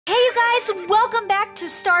guys, welcome back to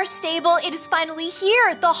Star Stable. It is finally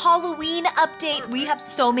here, the Halloween update. We have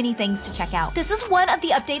so many things to check out. This is one of the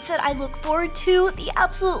updates that I look forward to the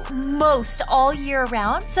absolute most all year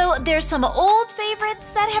round. So there's some old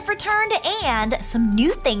favorites that have returned and some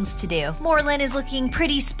new things to do. Moreland is looking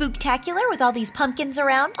pretty spooktacular with all these pumpkins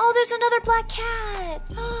around. Oh, there's another black cat.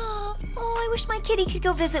 Oh, I wish my kitty could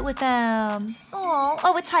go visit with them.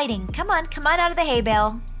 Oh, it's hiding. Come on out of the hay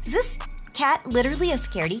bale. Is this cat literally a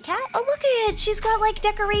scaredy cat? Oh, look at it. She's got like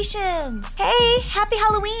decorations. Hey, happy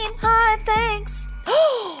Halloween. Hi, thanks.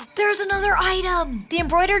 Oh, there's another item. The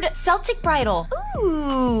embroidered Celtic bridle.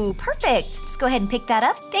 Ooh, perfect. Just go ahead and pick that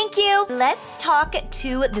up. Thank you. Let's talk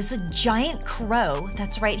to this giant crow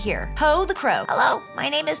that's right here. Poe the crow. Hello, my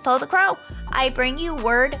name is Poe the crow. I bring you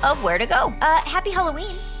word of where to go. Happy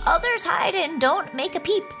Halloween. Others hide and don't make a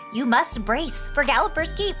peep. You must brace for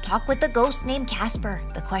Galloper's Keep. Talk with the ghost named Casper.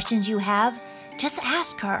 The questions you have, just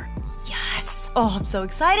ask her. Yes. Oh, I'm so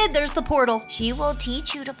excited. There's the portal. She will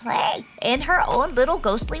teach you to play in her own little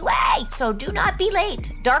ghostly way. So do not be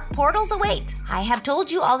late. Dark portals await. I have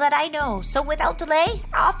told you all that I know. So without delay,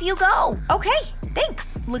 off you go. Okay.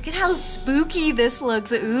 Thanks. Look at how spooky this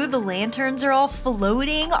looks. Ooh, the lanterns are all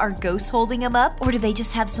floating. Are ghosts holding them up? Or do they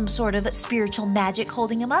just have some sort of spiritual magic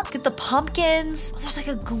holding them up? Look at the pumpkins. Oh, there's like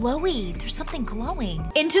a glowy. There's something glowing.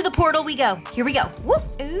 Into the portal we go. Here we go. Whoop.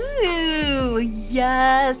 Ooh,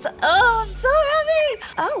 yes. Oh, I'm so happy.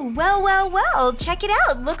 Oh, well. Check it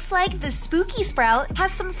out. Looks like the spooky sprout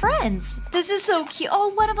has some friends. This is so cute. Oh,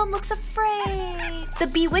 one of them looks afraid. The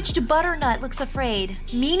bewitched butternut looks afraid.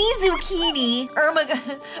 Meanie zucchini.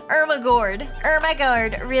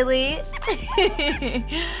 Ermagord, really?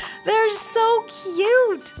 They're so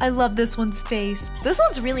cute. I love this one's face. This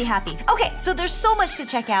one's really happy. Okay, so there's so much to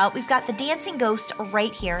check out. We've got the dancing ghost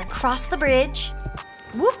right here. Cross the bridge.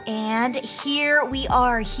 Whoop, and here we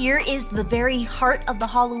are. Here is the very heart of the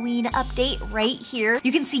Halloween update right here.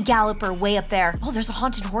 You can see Galloper way up there. Oh, there's a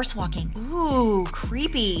haunted horse walking. Ooh,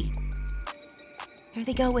 creepy. There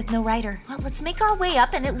they go with no rider. Well, let's make our way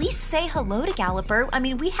up and at least say hello to Galloper. I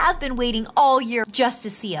mean, we have been waiting all year just to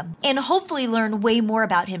see him and hopefully learn way more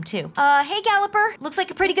about him too. Hey Galloper, looks like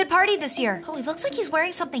a pretty good party this year. Oh, he looks like he's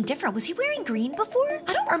wearing something different. Was he wearing green before?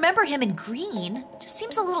 I don't remember him in green. Just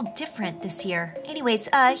seems a little different this year. Anyways,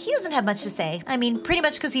 he doesn't have much to say. I mean, pretty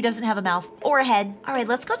much because he doesn't have a mouth or a head. All right,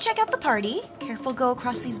 let's go check out the party. Careful, go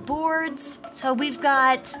across these boards. So we've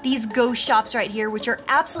got these ghost shops right here, which are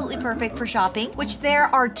absolutely perfect for shopping, which there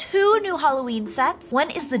are 2 new Halloween sets.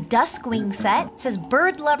 One is the Duskwing set. It says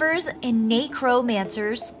bird lovers and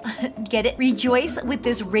necromancers. Get it? Rejoice with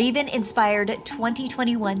this Raven-inspired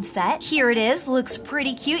 2021 set. Here it is. Looks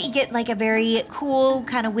pretty cute. You get like a very cool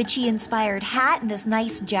kind of witchy-inspired hat and this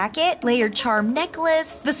nice jacket. Layered charm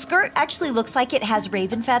necklace. The skirt actually looks like it has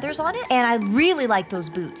raven feathers on it. And I really like those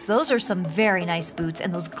boots. Those are some very nice boots.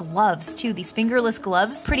 And those gloves too. These fingerless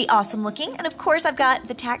gloves. Pretty awesome looking. And of course, I've got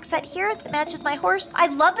the tack set here that matches my horse. I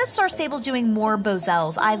love that Star Stable's doing more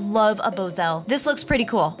Bozels. I love a Bozel. This looks pretty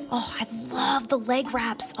cool. Oh, I love the leg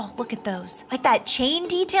wraps. Oh, look at those. Like that chain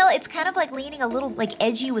detail. It's kind of like leaning a little like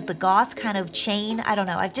edgy with the goth kind of chain. I don't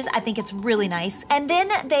know. I think it's really nice. And then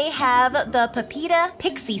they have the Pepita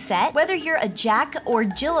Pixie set. Whether you're a Jack or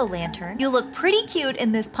Jill-o'-lantern, you look pretty cute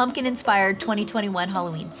in this pumpkin-inspired 2021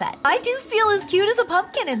 Halloween set. I do feel as cute as a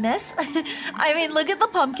pumpkin in this. I mean, look at the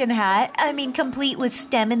pumpkin hat. I mean, complete with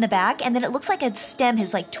stem in the back. And then it looks like a stem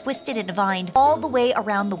is like twisted and vined all the way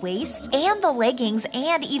around the waist and the leggings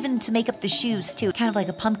and even to make up the shoes too, kind of like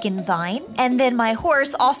a pumpkin vine. And then my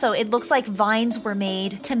horse also, it looks like vines were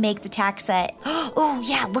made to make the tack set. Oh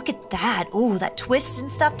yeah, look at that. Oh, that twist and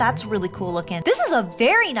stuff, that's really cool looking. This is a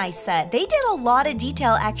very nice set. They did a lot of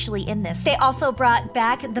detail actually in this. They also brought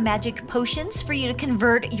back the magic potions for you to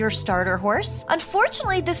convert your starter horse.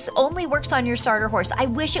 Unfortunately, this only works on your starter horse. I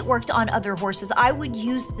wish it worked on other horses. I would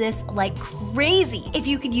use this like crazy if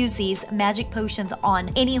you could use these magic potions on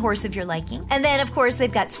any horse of your liking. And then of course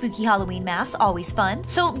they've got spooky Halloween masks, always fun.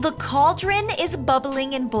 So the cauldron is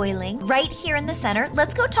bubbling and boiling right here in the center.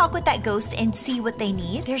 Let's go talk with that ghost and see what they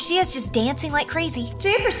need. There she is, just dancing like crazy.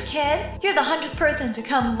 Jeepers, kid, you're the 100th person to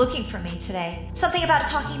come looking for me today. Something about a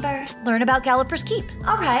talking bird? Learn about Galloper's Keep.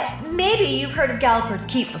 All right, maybe you've heard of Galloper's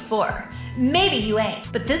Keep before. Maybe you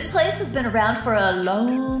ain't, but this place has been around for a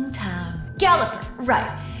long time. Galloper,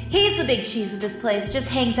 right. He's the big cheese of this place, just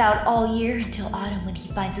hangs out all year until autumn when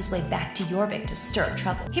he finds his way back to Jorvik to stir up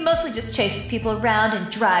trouble. He mostly just chases people around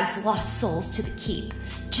and drags lost souls to the keep,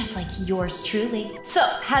 just like yours truly. So,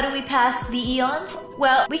 how do we pass the eons?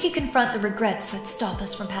 Well, we could confront the regrets that stop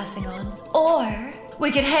us from passing on. Or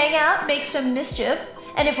we could hang out, make some mischief,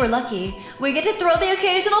 And if we're lucky, we get to throw the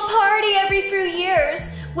occasional party every few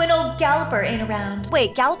years when old Galloper ain't around.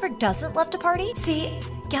 Wait, Galloper doesn't love to party? See,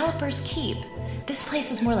 Galloper's Keep. This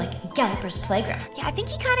place is more like Galloper's playground. Yeah, I think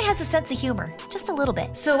he kind of has a sense of humor, just a little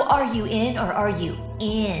bit. So are you in or are you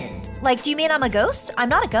in? Like, do you mean I'm a ghost? I'm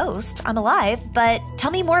not a ghost, I'm alive, but tell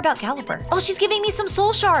me more about Galloper. Oh, she's giving me some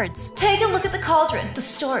soul shards. Take a look at the cauldron, the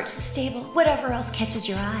storage, the stable, whatever else catches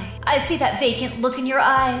your eye. I see that vacant look in your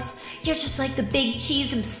eyes. You're just like the big cheese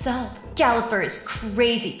himself. Galloper is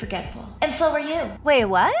crazy forgetful. And so are you. Wait,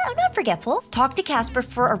 what? I'm not forgetful. Talk to Casper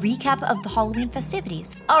for a recap of the Halloween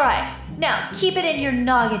festivities. All right, now keep it in your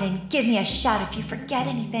noggin and give me a shout if you forget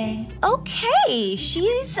anything. Okay,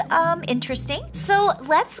 she's interesting. So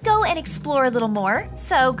let's go and explore a little more.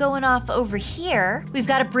 So going off over here, we've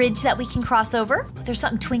got a bridge that we can cross over. There's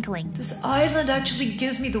something twinkling. This island actually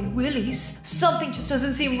gives me the willies. Something just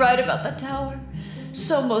doesn't seem right about that tower.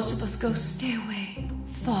 So most of us go stay away,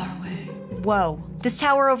 far away. Whoa, this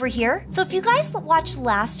tower over here? So if you guys watched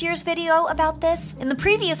last year's video about this, in the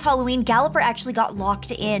previous Halloween, Galloper actually got locked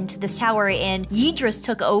into this tower and Yidris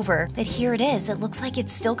took over. But here it is. It looks like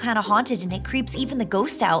it's still kind of haunted and it creeps even the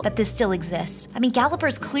ghost out that this still exists. I mean,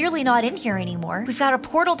 Galloper's clearly not in here anymore. We've got a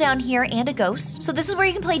portal down here and a ghost. So this is where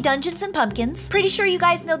you can play Dungeons and Pumpkins. Pretty sure you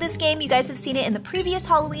guys know this game. You guys have seen it in the previous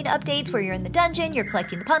Halloween updates where you're in the dungeon, you're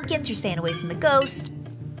collecting the pumpkins, you're staying away from the ghost.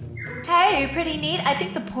 Hey, pretty neat. I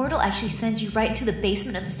think the portal actually sends you right into the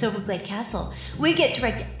basement of the Silverglade Castle. We get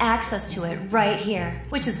direct access to it right here,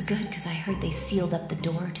 which is good because I heard they sealed up the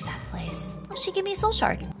door to that place. Oh, she gave me a soul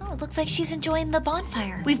shard. Oh, it looks like she's enjoying the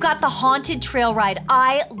bonfire. We've got the haunted trail ride.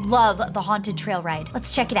 I love the haunted trail ride.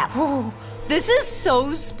 Let's check it out. Ooh, this is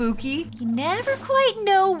so spooky. You never quite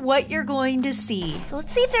know what you're going to see. So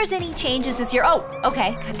let's see if there's any changes this year. Oh,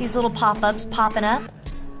 okay. Got these little pop-ups popping up.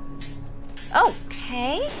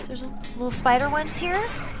 Okay, there's little spider ones here.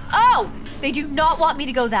 Oh, they do not want me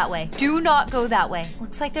to go that way. Do not go that way.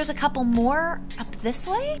 Looks like there's a couple more up this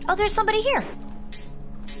way. Oh, there's somebody here.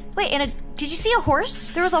 Wait, did you see a horse?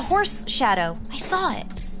 There was a horse shadow. I saw it.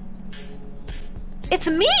 It's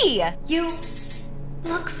me! You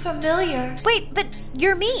look familiar. Wait, but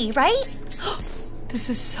you're me, right? This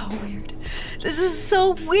is so weird. This is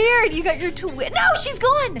so weird. You got your twin. No, she's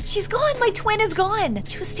gone. She's gone. My twin is gone.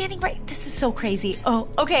 She was standing right. This is so crazy. Oh,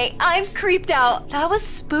 okay. I'm creeped out. That was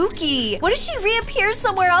spooky. What if she reappears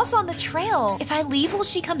somewhere else on the trail? If I leave, will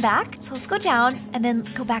she come back? So let's go down and then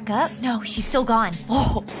go back up. No, she's still gone.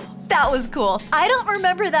 Oh, that was cool. I don't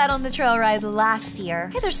remember that on the trail ride last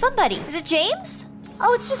year. Hey, there's somebody. Is it James?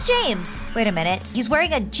 Oh, it's just James. Wait a minute. He's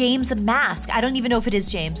wearing a James mask. I don't even know if it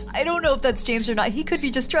is James. I don't know if that's James or not. He could be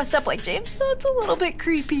just dressed up like James. That's a little bit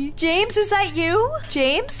creepy. James, is that you?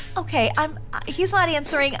 James? Okay, he's not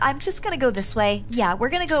answering. I'm just gonna go this way. Yeah, we're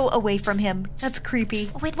gonna go away from him. That's creepy.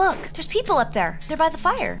 Oh, wait, look. There's people up there. They're by the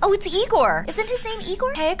fire. Oh, it's Igor. Isn't his name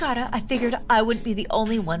Igor? Hey, Agata. I figured I wouldn't be the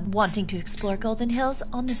only one wanting to explore Golden Hills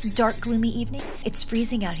on this dark, gloomy evening. It's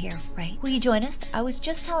freezing out here, right? Will you join us? I was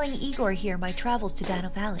just telling Igor here my travels to Dino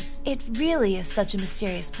Valley. It really is such a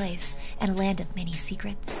mysterious place and a land of many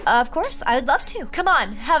secrets. Of course, I would love to. Come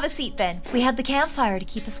on, have a seat then. We have the campfire to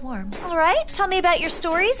keep us warm. All right, tell me about your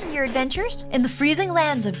stories and your adventures. In the freezing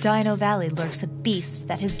lands of Dino Valley lurks a beast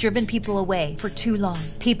that has driven people away for too long.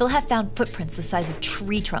 People have found footprints the size of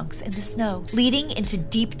tree trunks in the snow, leading into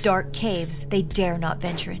deep, dark caves they dare not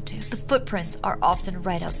venture into. The footprints are often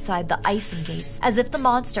right outside the icing gates, as if the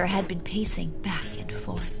monster had been pacing back and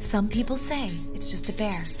forth. Some people say it's just a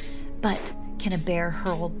bear, but can a bear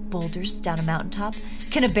hurl boulders down a mountaintop?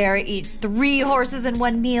 Can a bear eat 3 horses in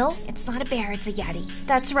one meal? It's not a bear, it's a yeti.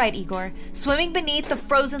 That's right, Igor. Swimming beneath the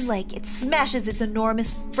frozen lake, it smashes its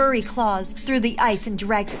enormous furry claws through the ice and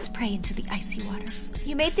drags its prey into the icy waters.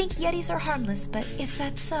 You may think yetis are harmless, but if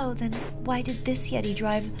that's so, then why did this yeti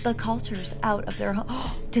drive the cultures out of their home?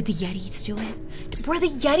 Oh, did the yetis do it? Were the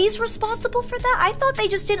yetis responsible for that? I thought they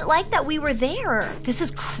just didn't like that we were there. This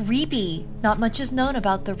is creepy. Not much is known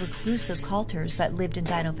about the reclusive cultures that lived in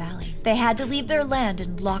Dino Valley. They had to leave their land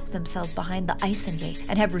and lock themselves behind the icing gate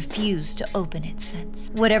and have refused to open it since.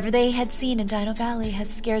 Whatever they had seen in Dino Valley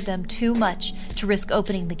has scared them too much to risk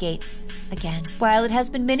opening the gate again. While it has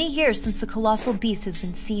been many years since the colossal beast has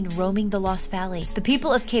been seen roaming the Lost Valley, the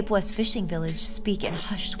people of Cape West Fishing Village speak in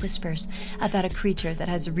hushed whispers about a creature that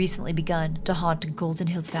has recently begun to haunt Golden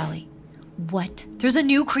Hills Valley. What? There's a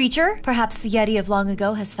new creature? Perhaps the Yeti of long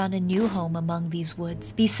ago has found a new home among these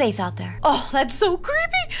woods. Be safe out there. Oh, that's so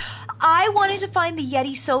creepy. I wanted to find the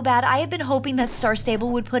Yeti so bad. I had been hoping that Star Stable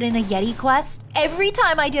would put in a Yeti quest. Every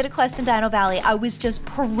time I did a quest in Dino Valley, I was just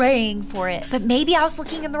praying for it. But maybe I was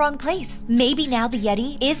looking in the wrong place. Maybe now the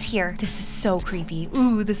Yeti is here. This is so creepy.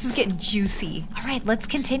 Ooh, this is getting juicy. All right, let's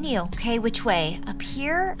continue. Okay, which way? Up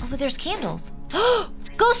here? Oh, there's candles.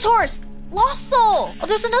 Ghost horse! Lost soul! Oh,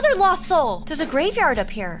 there's another lost soul. There's a graveyard up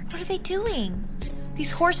here. What are they doing?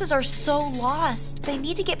 These horses are so lost. They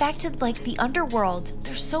need to get back to like the underworld.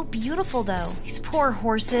 They're so beautiful though. These poor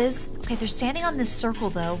horses. Okay, they're standing on this circle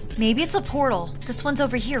though. Maybe it's a portal. This one's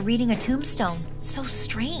over here reading a tombstone. It's so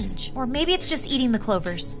strange. Or maybe it's just eating the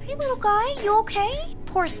clovers. Hey little guy, you okay?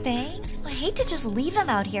 Poor thing. I hate to just leave him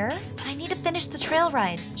out here, but I need to finish the trail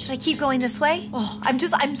ride. Should I keep going this way? Oh,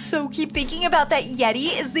 I'm so keep thinking about that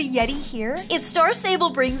Yeti. Is the Yeti here? If Star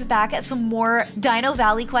Stable brings back some more Dino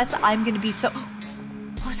Valley quests, I'm gonna be so...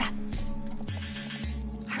 What was that?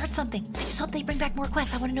 I heard something. I just hope they bring back more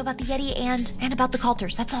quests. I want to know about the Yeti and about the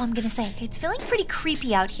culters. That's all I'm gonna say. Okay, it's feeling pretty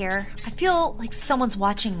creepy out here. I feel like someone's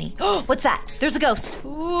watching me. Oh, what's that? There's a ghost.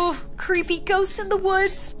 Ooh, creepy ghost in the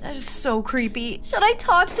woods. That is so creepy. Should I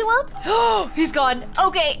talk to him? Oh, he's gone.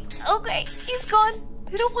 Okay, he's gone.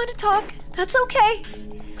 They don't want to talk. That's okay.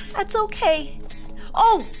 That's okay.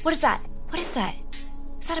 Oh, what is that? What is that?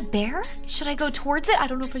 Is that a bear? Should I go towards it? I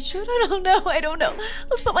don't know if I should. I don't know.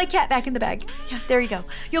 Let's put my cat back in the bag. Yeah, there you go.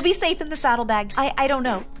 You'll be safe in the saddlebag. I don't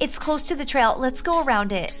know. It's close to the trail. Let's go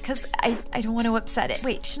around it because I don't want to upset it.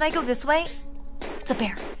 Wait, should I go this way? It's a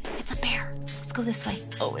bear. It's a bear. Let's go this way.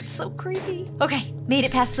 Oh, it's so creepy. Okay, made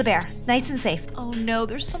it past the bear. Nice and safe. Oh no,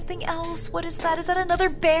 there's something else. What is that? Is that another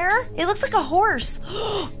bear? It looks like a horse.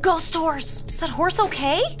 Ghost horse. Is that horse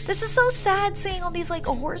okay? This is so sad seeing all these like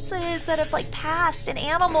horses that have like passed and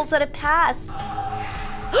animals that have passed.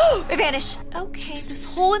 It vanished. Okay, this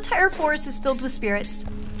whole entire forest is filled with spirits.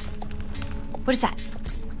 What is that?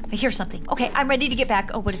 I hear something. Okay, I'm ready to get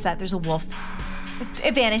back. Oh, what is that? There's a wolf.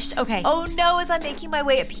 It vanished. Okay. Oh no, as I'm making my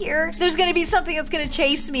way up here, there's gonna be something that's gonna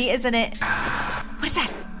chase me, isn't it? What is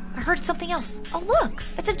that? I heard something else. Oh look,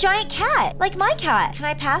 it's a giant cat, like my cat. Can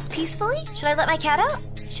I pass peacefully? Should I let my cat out?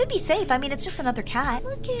 It should be safe. I mean, it's just another cat.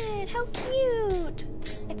 Look at how cute.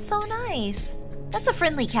 It's so nice. That's a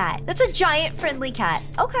friendly cat. That's a giant friendly cat.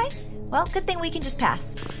 Okay, well, good thing we can just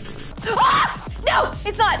pass. Ah! No,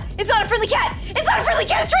 it's not. It's not a friendly cat. It's not a friendly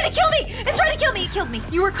cat. It's trying to kill me. It's trying to kill me. It killed me.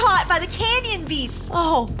 You were caught by the canyon beast.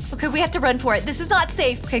 Oh, okay. We have to run for it. This is not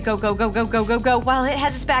safe. Okay, go, go, go, go, go, go, go. While it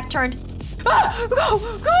has its back turned. Ah, go,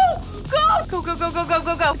 go, go, go, go, go, go, go,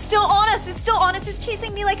 go, go. It's still on us. It's still on us. It's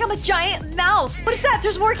chasing me like I'm a giant mouse. What is that?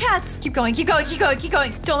 There's more cats. Keep going, keep going, keep going, keep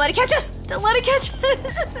going. Don't let it catch us. Don't let it catch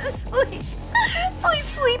us. Please, please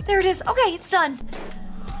sleep. There it is. Okay, it's done.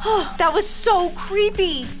 Oh, that was so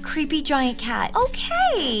creepy. Creepy giant cat.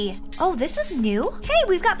 Okay. Oh, this is new. Hey,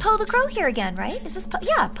 we've got Poe the Crow here again, right? Is this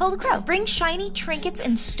yeah, Poe the Crow. Bring shiny trinkets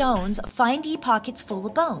and stones. Find ye pockets full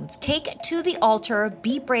of bones. Take to the altar.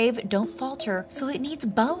 Be brave. Don't falter. So it needs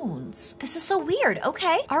bones. This is so weird.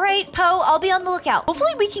 Okay. All right, Poe, I'll be on the lookout.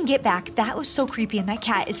 Hopefully we can get back. That was so creepy and that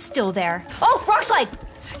cat is still there. Oh, rock slide.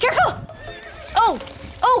 Careful.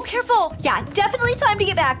 Oh, careful. Yeah, definitely time to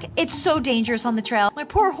get back. It's so dangerous on the trail. My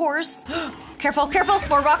poor horse. Careful, careful.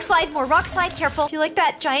 More rock slide, careful. I feel like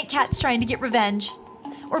that giant cat's trying to get revenge.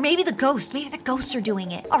 Or maybe the ghost. Maybe the ghosts are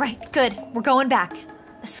doing it. All right, good. We're going back.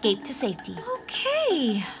 Escape to safety.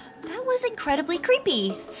 Okay. That was incredibly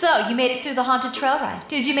creepy. So, you made it through the haunted trail ride.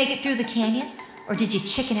 Did you make it through the canyon? Or did you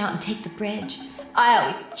chicken out and take the bridge? I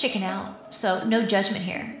always chicken out, so no judgment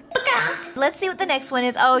here. Let's see what the next one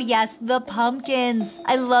is. Oh yes, the pumpkins.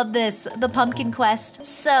 I love this, the pumpkin quest.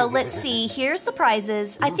 So let's see, here's the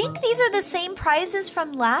prizes. I think these are the same prizes from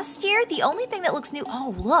last year. The only thing that looks new,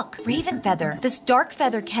 oh look, raven feather. This dark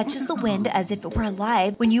feather catches the wind as if it were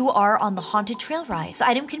alive when you are on the haunted trail ride. This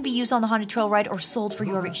item can be used on the haunted trail ride or sold for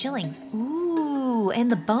Jorvik shillings. Ooh,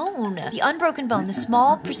 and the bone. The unbroken bone, the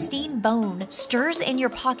small, pristine bone, stirs in your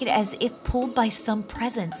pocket as if pulled by some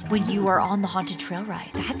presence when you are on the haunted trail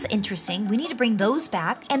ride. That's interesting. We need to bring those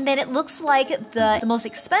back. And then it looks like the most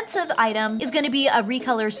expensive item is going to be a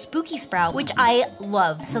recolor spooky sprout, which I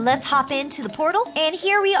love. So let's hop into the portal. And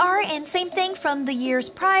here we are, and same thing from the years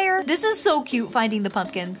prior. This is so cute finding the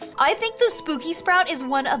pumpkins. I think the spooky sprout is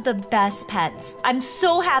one of the best pets. I'm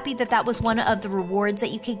so happy that that was one of the rewards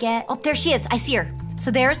that you could get. Oh, there she is. I see her.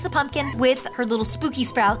 So there's the pumpkin with her little spooky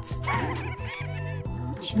sprouts.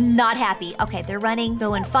 She's not happy. Okay, they're running.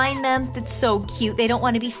 Go and find them. That's so cute. They don't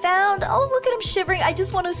want to be found. Oh, look at them shivering. I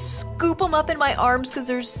just want to scoop them up in my arms because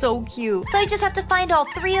they're so cute. So I just have to find all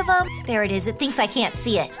 3 of them. There it is. It thinks I can't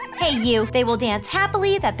see it. Hey, you. They will dance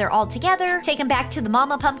happily that they're all together. Take them back to the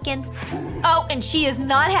mama pumpkin. Oh, and she is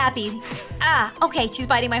not happy. Ah, okay, she's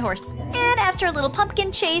biting my horse. And after a little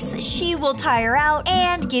pumpkin chase, she will tire out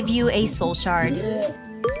and give you a soul shard.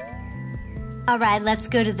 All right, let's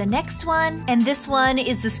go to the next one. And this one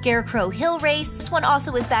is the Scarecrow Hill Race. This one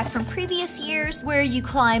also is back from previous years, where you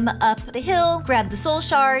climb up the hill, grab the soul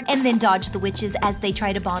shard, and then dodge the witches as they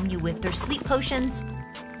try to bomb you with their sleep potions.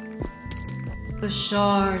 The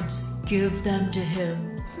shards, give them to him.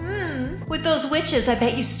 With those witches, I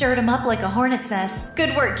bet you stirred them up like a hornet's nest.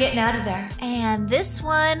 Good work getting out of there. And this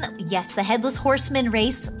one, yes, the Headless Horseman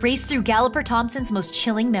race through Galloper Thompson's most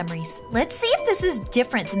chilling memories. Let's see if this is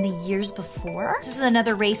different than the years before. This is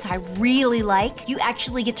another race I really like. You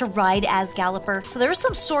actually get to ride as Galloper. So there was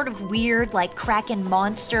some sort of weird, like, kraken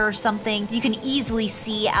monster or something you can easily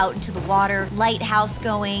see out into the water. Lighthouse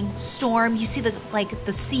going, storm. You see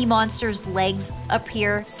the sea monster's legs up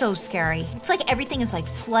here. So scary. Looks like everything is like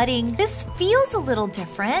flooding. This feels a little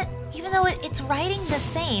different. Even though it's riding the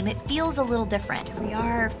same, it feels a little different. Here we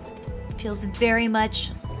are. Feels very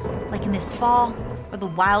much like in this fall or the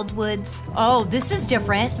wildwoods. Oh, this is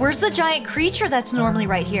different. Where's the giant creature that's normally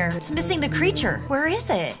right here? It's missing the creature. Where is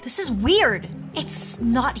it? This is weird. It's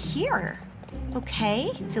not here.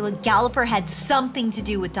 Okay, so the Galloper had something to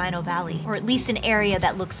do with Dino Valley, or at least an area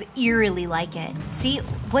that looks eerily like it. See,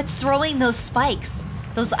 what's throwing those spikes?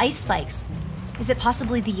 Those ice spikes? Is it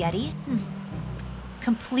possibly the Yeti?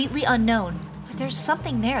 Completely unknown. But there's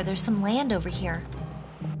something there. There's some land over here.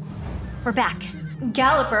 We're back.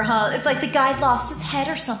 Galloper, huh? It's like the guy lost his head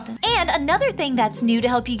or something. And another thing that's new to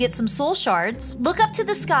help you get some soul shards, look up to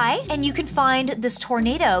the sky and you can find this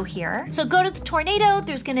tornado here. So go to the tornado,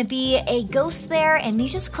 there's gonna be a ghost there and you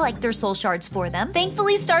just collect their soul shards for them.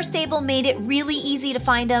 Thankfully, Star Stable made it really easy to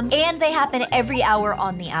find them and they happen every hour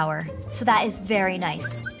on the hour. So that is very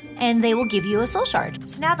nice. And they will give you a soul shard.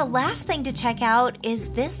 So now the last thing to check out is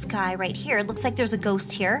this guy right here. It looks like there's a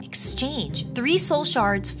ghost here. Exchange 3 soul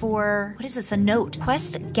shards for, what is this, a note?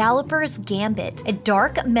 Quest Galloper's Gambit. A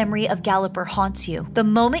dark memory of Galloper haunts you. The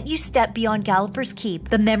moment you step beyond Galloper's keep,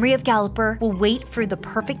 the memory of Galloper will wait for the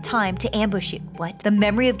perfect time to ambush you. What? The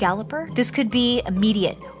memory of Galloper? This could be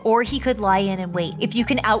immediate, or he could lie in and wait. If you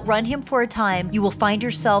can outrun him for a time, you will find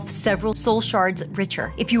yourself several soul shards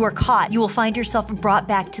richer. If you are caught, you will find yourself brought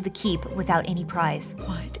back to the keep without any prize.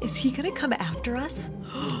 What? Is he gonna come after us?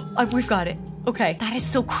 We've got it. Okay. That is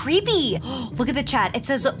so creepy. Look at the chat. It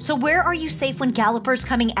says, so where are you safe when Galloper's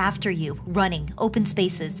coming after you? Running. Open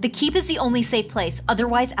spaces. The keep is the only safe place.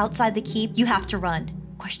 Otherwise, outside the keep, you have to run.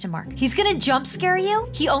 Question mark. He's gonna jump scare you?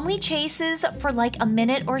 He only chases for like a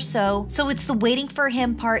minute or so it's the waiting for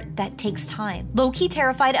him part that takes time. Low-key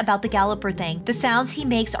terrified about the Galloper thing. The sounds he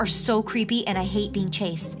makes are so creepy and I hate being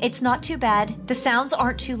chased. It's not too bad. The sounds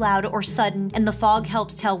aren't too loud or sudden and the fog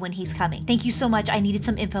helps tell when he's coming. Thank you so much. I needed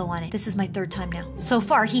some info on it. This is my 3rd time now. So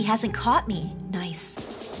far, he hasn't caught me. Nice.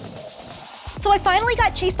 So I finally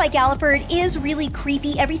got chased by Galloper. It is really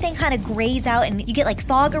creepy. Everything kind of grays out and you get like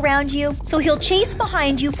fog around you. So he'll chase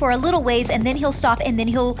behind you for a little ways and then he'll stop and then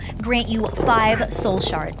he'll grant you 5 soul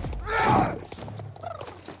shards.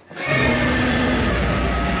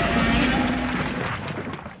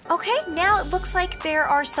 Okay, now it looks like there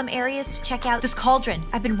are some areas to check out. This cauldron.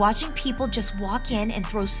 I've been watching people just walk in and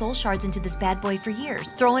throw soul shards into this bad boy for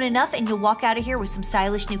years. Throw in enough and you'll walk out of here with some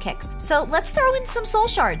stylish new kicks. So let's throw in some soul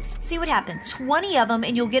shards. See what happens. 20 of them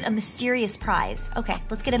and you'll get a mysterious prize. Okay,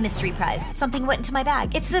 let's get a mystery prize. Something went into my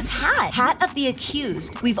bag. It's this hat. Hat of the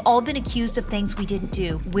accused. We've all been accused of things we didn't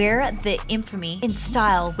do. Wear the infamy in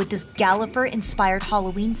style with this Galloper-inspired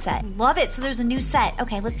Halloween set. Love it. So there's a new set.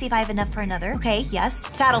 Okay, let's see if I have enough for another. Okay,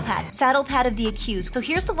 yes. Saddle pad. Saddle pad of the accused. So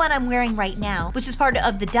here's the one I'm wearing right now, which is part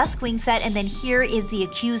of the Duskwing set, and then here is the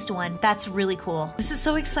accused one. That's really cool. This is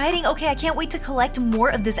so exciting. Okay, I can't wait to collect more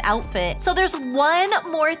of this outfit. So there's one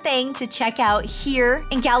more thing to check out here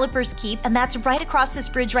in Galloper's Keep, and that's right across this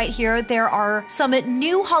bridge right here. There are some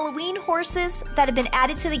new Halloween horses that have been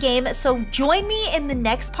added to the game, so join me in the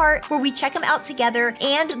next part where we check them out together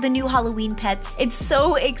and the new Halloween pets. It's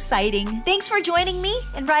so exciting. Thanks for joining me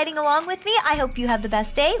and riding along with me. I hope you have the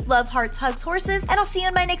best day. Love, hearts, hugs, horses, and I'll see you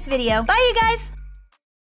in my next video. Bye, you guys!